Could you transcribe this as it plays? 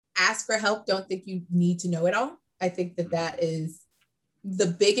ask for help. Don't think you need to know it all. I think that is the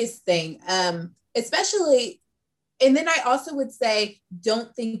biggest thing, especially. And then I also would say,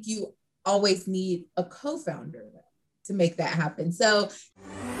 don't think you always need a co-founder to make that happen. So,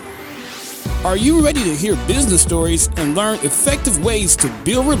 are you ready to hear business stories and learn effective ways to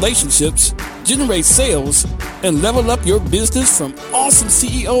build relationships, generate sales, and level up your business from awesome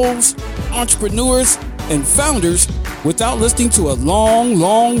CEOs, entrepreneurs, and founders without listening to a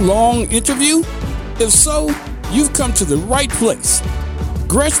long interview? If so, you've come to the right place.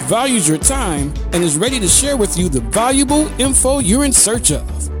 Gresh values your time and is ready to share with you the valuable info you're in search of.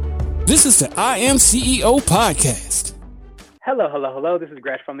 This is the I Am CEO podcast. Hello. This is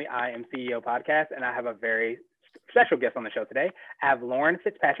Gresh from the I Am CEO podcast, and I have a very special guest on the show today. I have Lauren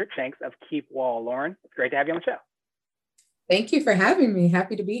Fitzpatrick Shanks of Keep Wall. Lauren, it's great to have you on the show. Thank you for having me.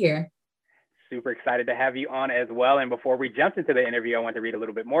 Happy to be here. Super excited to have you on as well. And before we jump into the interview, I want to read a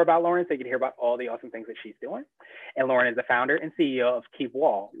little bit more about Lauren so you can hear about all the awesome things that she's doing. And Lauren is the founder and CEO of Keep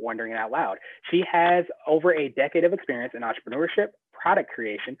Wall, Wondering Out Loud. She has over a decade of experience in entrepreneurship, product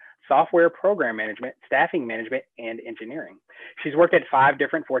creation, software program management, staffing management, and engineering. She's worked at 5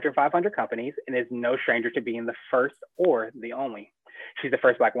 different Fortune 500 companies and is no stranger to being the first or the only. She's the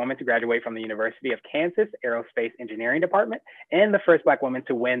first Black woman to graduate from the University of Kansas Aerospace Engineering Department and the first Black woman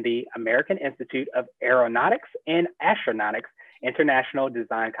to win the American Institute of Aeronautics and Astronautics International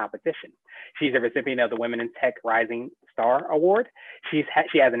Design Competition. She's a recipient of the Women in Tech Rising Star Award. She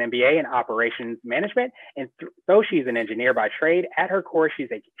has an MBA in Operations Management, and though she's an engineer by trade, at her core, she's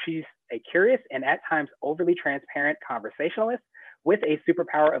a curious and at times overly transparent conversationalist with a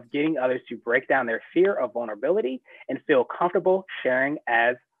superpower of getting others to break down their fear of vulnerability and feel comfortable sharing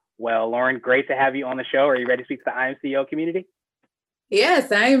as well. Lauren, great to have you on the show. Are you ready to speak to the I Am CEO community?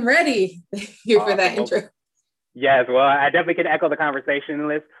 Yes, I am ready. Thank you for that intro. Yes, well, I definitely can echo the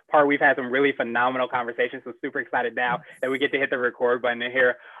conversationalist part. We've had some really phenomenal conversations, so super excited now that we get to hit the record button and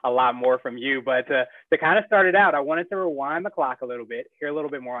hear a lot more from you. But to kind of start it out, I wanted to rewind the clock a little bit, hear a little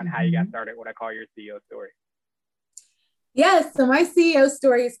bit more on how you got started, what I call your CEO story. Yes, so my CEO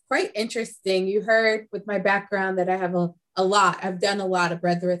story is quite interesting. You heard with my background that I have a lot. I've done a lot of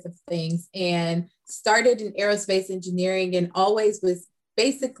breadth of things and started in aerospace engineering and always was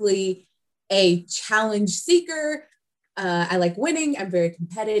basically a challenge seeker. I like winning. I'm very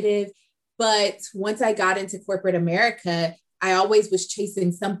competitive. But once I got into corporate America, I always was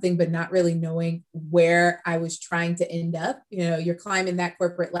chasing something, but not really knowing where I was trying to end up. You know, you're climbing that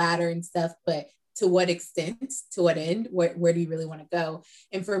corporate ladder and stuff, but to what extent, to what end, where do you really want to go?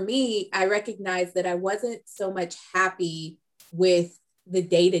 And for me, I recognized that I wasn't so much happy with the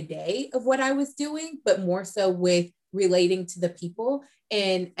day-to-day of what I was doing, but more so with relating to the people.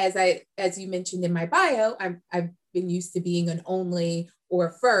 And as you mentioned in my bio, I've been used to being an only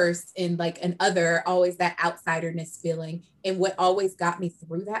or first and like an other, always that outsiderness feeling. And what always got me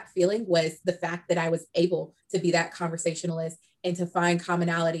through that feeling was the fact that I was able to be that conversationalist and to find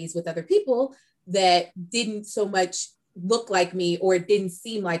commonalities with other people that didn't so much look like me, or it didn't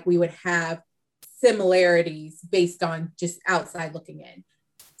seem like we would have similarities based on just outside looking in.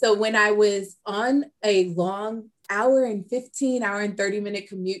 So when I was on a long hour and 30-minute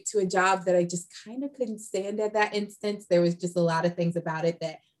commute to a job that I just kind of couldn't stand at that instance, there was just a lot of things about it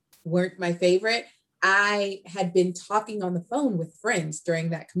that weren't my favorite. I had been talking on the phone with friends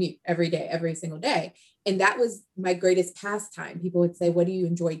during that commute every day, every single day. And that was my greatest pastime. People would say, what do you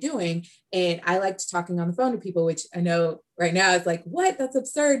enjoy doing? And I liked talking on the phone to people, which I know right now is like, what? That's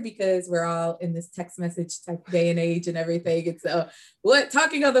absurd because we're all in this text message type day and age and everything. And so what,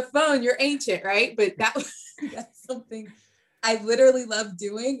 talking on the phone, you're ancient, right? But that's something I literally love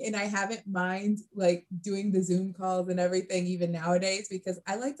doing. And I haven't mind like doing the Zoom calls and everything even nowadays, because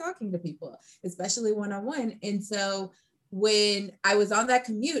I like talking to people, especially one-on-one. And so when I was on that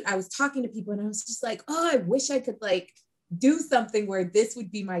commute, I was talking to people and I was just like, oh, I wish I could like do something where this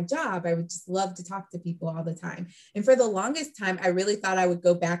would be my job. I would just love to talk to people all the time. And for the longest time, I really thought I would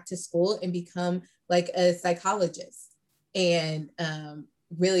go back to school and become like a psychologist and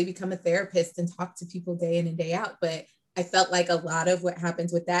really become a therapist and talk to people day in and day out. But I felt like a lot of what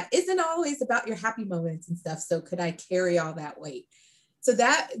happens with that isn't always about your happy moments and stuff. So could I carry all that weight? So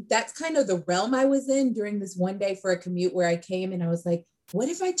that's kind of the realm I was in during this one day for a commute where I came and I was like, what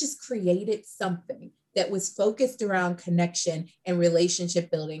if I just created something that was focused around connection and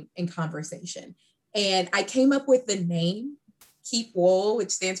relationship building and conversation? And I came up with the name Keep Wall, which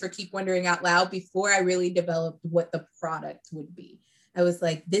stands for Keep Wondering Out Loud, before I really developed what the product would be. I was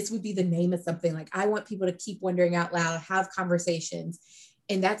like, this would be the name of something. Like, I want people to keep wondering out loud, have conversations.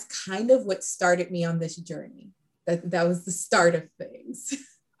 And that's kind of what started me on this journey. That was the start of things.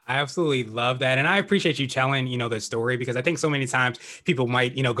 I absolutely love that. And I appreciate you telling, the story, because I think so many times people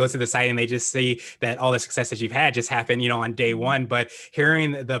might, go to the site and they just see that all the success that you've had just happened, on day one. But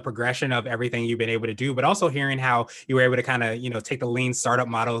hearing the progression of everything you've been able to do, but also hearing how you were able to kind of, take the lean startup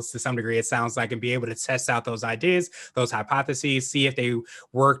models to some degree, it sounds like, and be able to test out those ideas, those hypotheses, see if they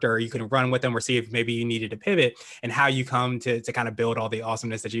worked or you can run with them, or see if maybe you needed to pivot, and how you come to kind of build all the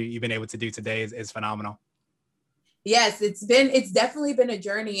awesomeness that you've been able to do today is phenomenal. Yes, it's definitely been a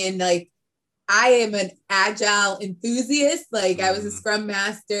journey. And like, I am an agile enthusiast. Like I was a scrum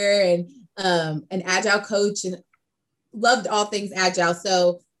master and an agile coach and loved all things agile.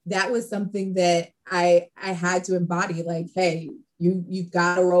 So that was something that I had to embody. Like, hey, you've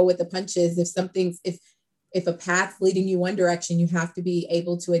got to roll with the punches. If a path's leading you one direction, you have to be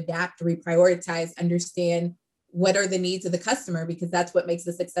able to adapt, reprioritize, understand what are the needs of the customer, because that's what makes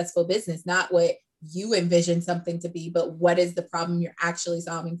a successful business, not what you envision something to be, but what is the problem you're actually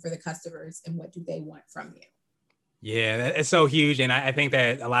solving for the customers and what do they want from you? Yeah, it's so huge. And I think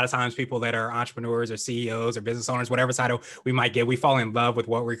that a lot of times people that are entrepreneurs or CEOs or business owners, whatever title we might get, we fall in love with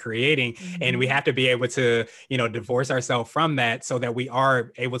what we're creating. And we have to be able to, divorce ourselves from that so that we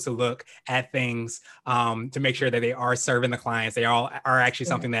are able to look at things to make sure that they are serving the clients. They all are actually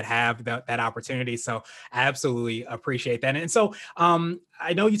something that have that opportunity. So I absolutely appreciate that. And so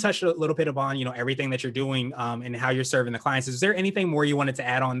I know you touched a little bit upon, everything that you're doing and how you're serving the clients. Is there anything more you wanted to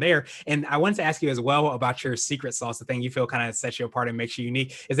add on there? And I wanted to ask you as well about your secret sauce, the thing you feel kind of sets you apart and makes you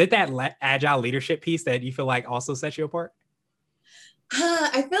unique. Is it that agile leadership piece that you feel like also sets you apart?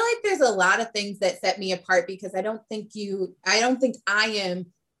 I feel like there's a lot of things that set me apart, because I don't think I am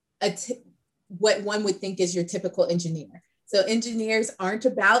what one would think is your typical engineer. So engineers aren't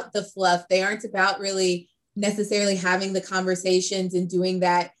about the fluff. They aren't about really necessarily having the conversations and doing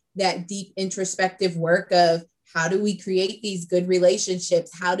that deep introspective work of how do we create these good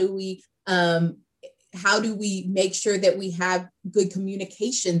relationships? How do we make sure that we have good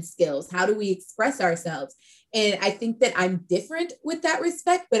communication skills? How do we express ourselves? And I think that I'm different with that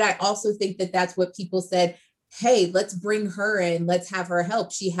respect, but I also think that that's what people said, hey, let's bring her in, let's have her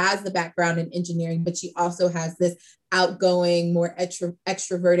help. She has the background in engineering, but she also has this outgoing, more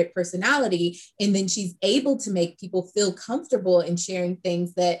extroverted personality. And then she's able to make people feel comfortable in sharing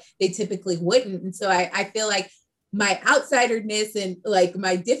things that they typically wouldn't. And so I feel like my outsiderness and like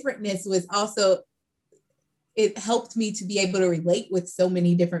my differentness was also, it helped me to be able to relate with so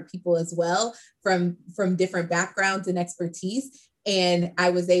many different people as well, from different backgrounds and expertise. And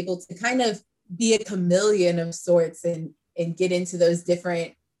I was able to kind of be a chameleon of sorts and get into those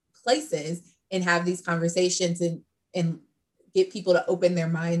different places and have these conversations and get people to open their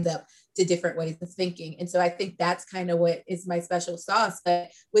minds up to different ways of thinking. And so I think that's kind of what is my special sauce. But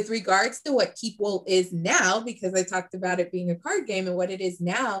with regards to what KeepWell is now, because I talked about it being a card game and what it is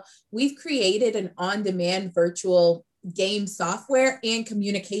now, we've created an on-demand virtual game software and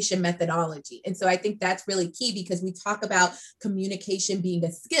communication methodology. And so I think that's really key, because we talk about communication being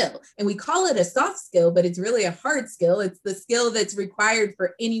a skill and we call it a soft skill, but it's really a hard skill. It's the skill that's required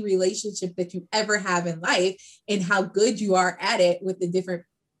for any relationship that you ever have in life, and how good you are at it with the different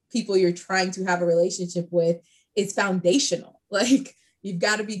people you're trying to have a relationship with is foundational. Like, you've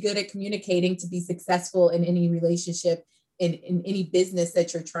got to be good at communicating to be successful in any relationship, in any business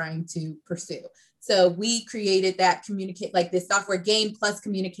that you're trying to pursue. So we created that this software game plus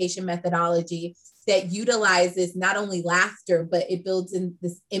communication methodology that utilizes not only laughter, but it builds in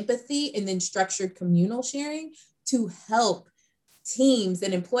this empathy and then structured communal sharing to help teams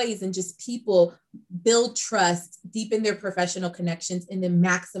and employees and just people build trust, deepen their professional connections, and then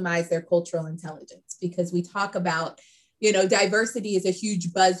maximize their cultural intelligence. Because we talk about, diversity is a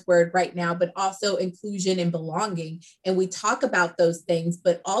huge buzzword right now, but also inclusion and belonging. And we talk about those things,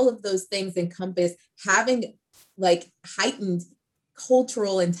 but all of those things encompass having like heightened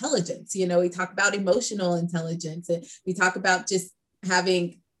cultural intelligence. We talk about emotional intelligence, and we talk about just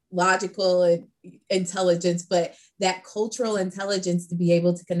having logical intelligence, but that cultural intelligence to be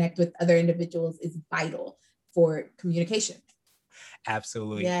able to connect with other individuals is vital for communication.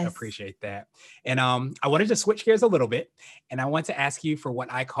 Absolutely. Yes. Appreciate that. And I wanted to switch gears a little bit, and I want to ask you for what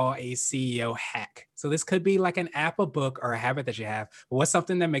I call a CEO hack. So this could be like an app, a book, or a habit that you have, but what's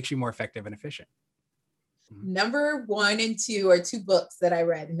something that makes you more effective and efficient? Number 1 and 2 are 2 books that I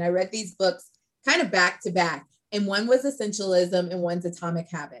read, and I read these books kind of back to back. And one was Essentialism and one's Atomic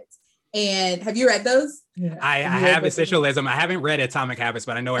Habits. And have you read those? Yeah. I have Essentialism. I haven't read Atomic Habits,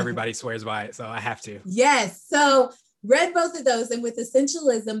 but I know everybody swears by it, so I have to. Yes. So read both of those. And with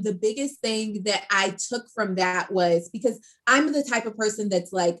Essentialism, the biggest thing that I took from that was, because I'm the type of person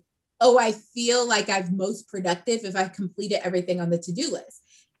that's like, oh, I feel like I'm most productive if I've completed everything on the to-do list.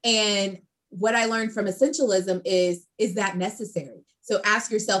 And what I learned from essentialism is that necessary? So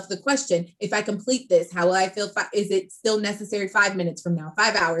ask yourself the question, if I complete this, how will I feel? Is it still necessary 5 minutes from now,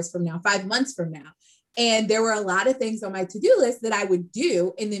 5 hours from now, 5 months from now? And there were a lot of things on my to-do list that I would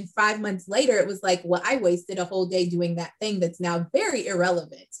do. And then 5 months later, it was like, well, I wasted a whole day doing that thing that's now very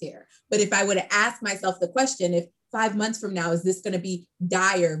irrelevant here. But if I would have asked myself the question, if 5 months from now, is this going to be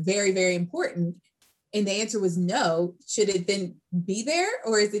dire, very, very important? And the answer was no. Should it then be there?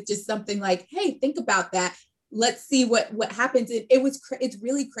 Or is it just something like, hey, think about that. Let's see what happens. It's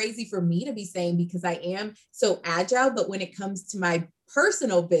really crazy for me to be saying, because I am so agile, but when it comes to my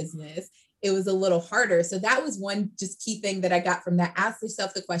personal business, it was a little harder. So that was one just key thing that I got from that. Ask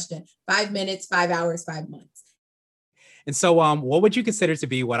yourself the question, 5 minutes, 5 hours, 5 months. And so what would you consider to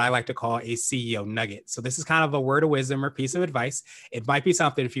be what I like to call a CEO nugget? So this is kind of a word of wisdom or piece of advice. It might be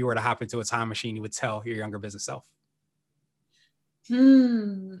something, if you were to hop into a time machine, you would tell your younger business self.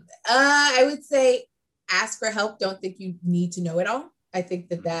 I would say ask for help. Don't think you need to know it all. I think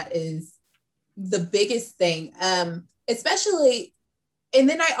that is the biggest thing, especially. And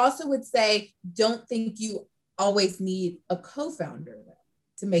then I also would say, don't think you always need a co-founder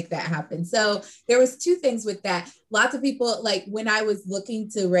to make that happen. So there was two things with that. Lots of people, like when I was looking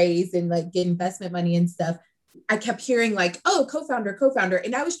to raise and like get investment money and stuff, I kept hearing like, oh, co-founder.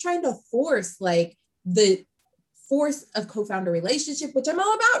 And I was trying to force like the force of co-founder relationship, which I'm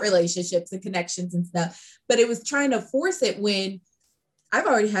all about relationships and connections and stuff. But it was trying to force it when I've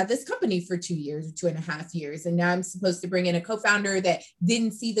already had this company for 2 years or 2.5 years. And now I'm supposed to bring in a co-founder that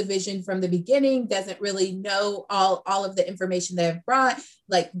didn't see the vision from the beginning, doesn't really know all of the information that I've brought,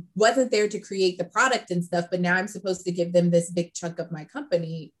 like wasn't there to create the product and stuff. But now I'm supposed to give them this big chunk of my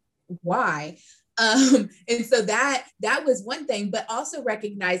company. Why? And so that was one thing, but also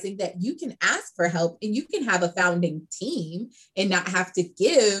recognizing that you can ask for help and you can have a founding team and not have to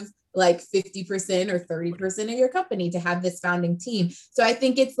give like 50% or 30% of your company to have this founding team. So I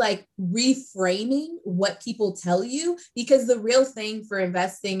think it's like reframing what people tell you, because the real thing for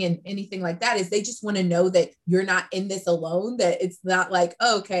investing in anything like that is they just want to know that you're not in this alone, that it's not like,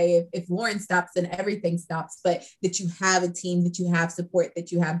 oh, okay, if Lauren stops, then everything stops, but that you have a team, that you have support, that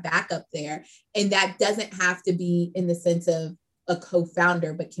you have backup there. And that doesn't have to be in the sense of a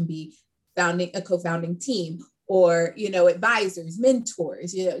co-founder, but can be a co-founding team, or, advisors,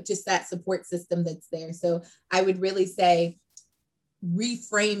 mentors, just that support system that's there. So I would really say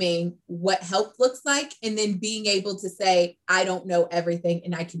reframing what help looks like, and then being able to say, I don't know everything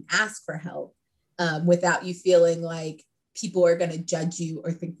and I can ask for help without you feeling like people are going to judge you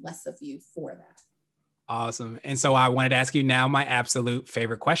or think less of you for that. Awesome. And so I wanted to ask you now my absolute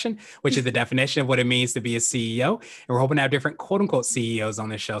favorite question, which is the definition of what it means to be a CEO. And we're hoping to have different quote unquote CEOs on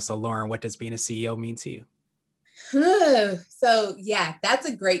this show. So Lauren, what does being a CEO mean to you? So yeah, that's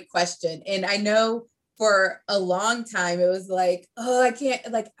a great question. And I know for a long time, it was like, oh, I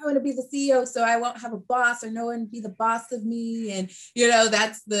want to be the CEO, so I won't have a boss or no one be the boss of me. And,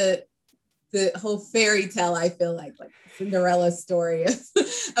 that's the whole fairy tale, I feel like Cinderella story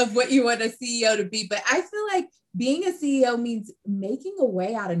of what you want a CEO to be. But I feel like being a CEO means making a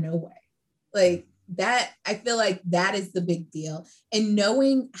way out of no way. Like, that, I feel like that is the big deal. And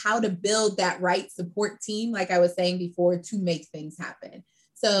knowing how to build that right support team, like I was saying before, to make things happen.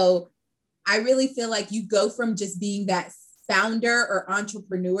 So I really feel like you go from just being that founder or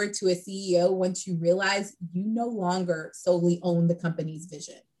entrepreneur to a CEO once you realize you no longer solely own the company's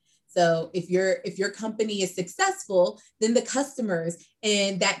vision. So if your company is successful, then the customers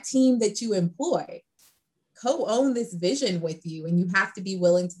and that team that you employ co-own this vision with you, and you have to be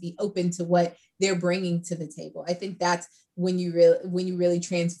willing to be open to what they're bringing to the table. I think that's when you really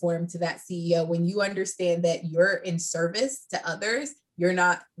transform to that CEO, when you understand that you're in service to others, you're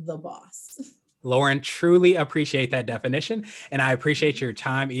not the boss. Lauren, truly appreciate that definition. And I appreciate your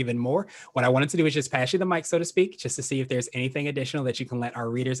time even more. What I wanted to do is just pass you the mic, so to speak, just to see if there's anything additional that you can let our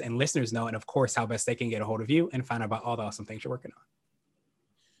readers and listeners know. And of course, how best they can get a hold of you and find out about all the awesome things you're working on.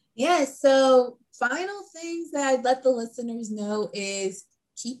 Yeah, so final things that I'd let the listeners know is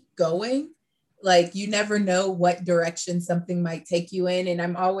keep going. Like, you never know what direction something might take you in. And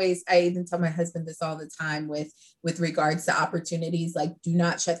I even tell my husband this all the time with regards to opportunities, like, do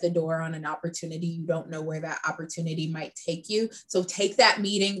not shut the door on an opportunity. You don't know where that opportunity might take you. So take that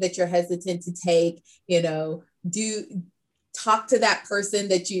meeting that you're hesitant to take, talk to that person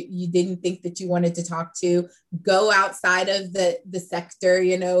that you didn't think that you wanted to talk to, go outside of the sector,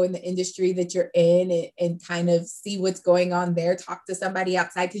 in the industry that you're in, and kind of see what's going on there. Talk to somebody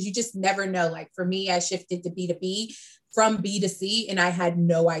outside, because you just never know. Like, for me, I shifted to B2B from B2C and I had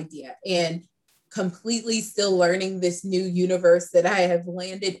no idea. And completely still learning this new universe that I have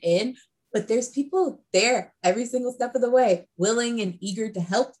landed in. But there's people there every single step of the way, willing and eager to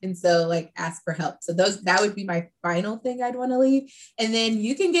help. And so like ask for help. So that would be my final thing I'd want to leave. And then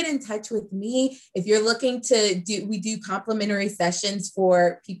you can get in touch with me if you're looking to we do complimentary sessions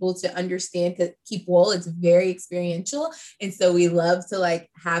for people to understand Keep Wool. It's very experiential. And so we love to like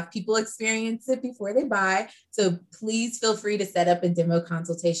have people experience it before they buy. So please feel free to set up a demo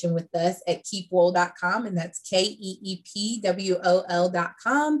consultation with us at keepwool.com. And that's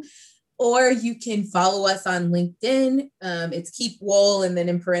KEEPWOL.com. Or you can follow us on LinkedIn. It's Keep Wool, and then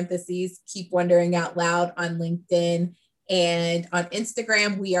in parentheses, Keep Wondering Out Loud on LinkedIn. And on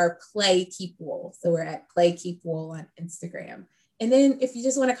Instagram, we are Play Keep Wool. So we're at Play Keep Wool on Instagram. And then if you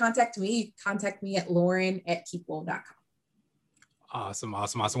just want to contact me at Lauren@keepwool.com. Awesome.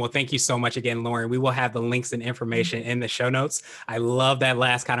 Well, thank you so much again, Lauren. We will have the links and information in the show notes. I love that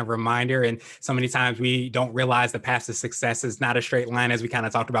last kind of reminder. And so many times we don't realize the path to success is not a straight line, as we kind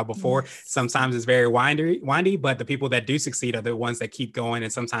of talked about before. Yes. Sometimes it's very windy, but the people that do succeed are the ones that keep going.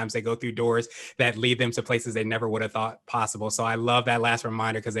 And sometimes they go through doors that lead them to places they never would have thought possible. So I love that last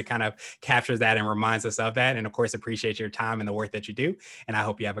reminder because it kind of captures that and reminds us of that. And of course, appreciate your time and the work that you do. And I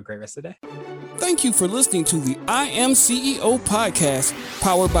hope you have a great rest of the day. Thank you for listening to the I Am CEO podcast,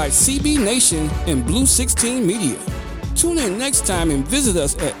 powered by CB Nation and Blue 16 Media. Tune in next time and visit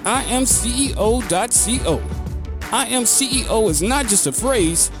us at imceo.co. I Am CEO is not just a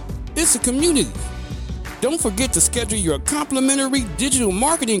phrase, it's a community. Don't forget to schedule your complimentary digital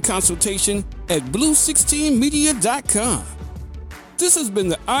marketing consultation at blue16media.com. This has been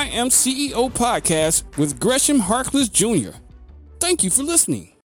the I Am CEO podcast with Gresham Harkless Jr. Thank you for listening.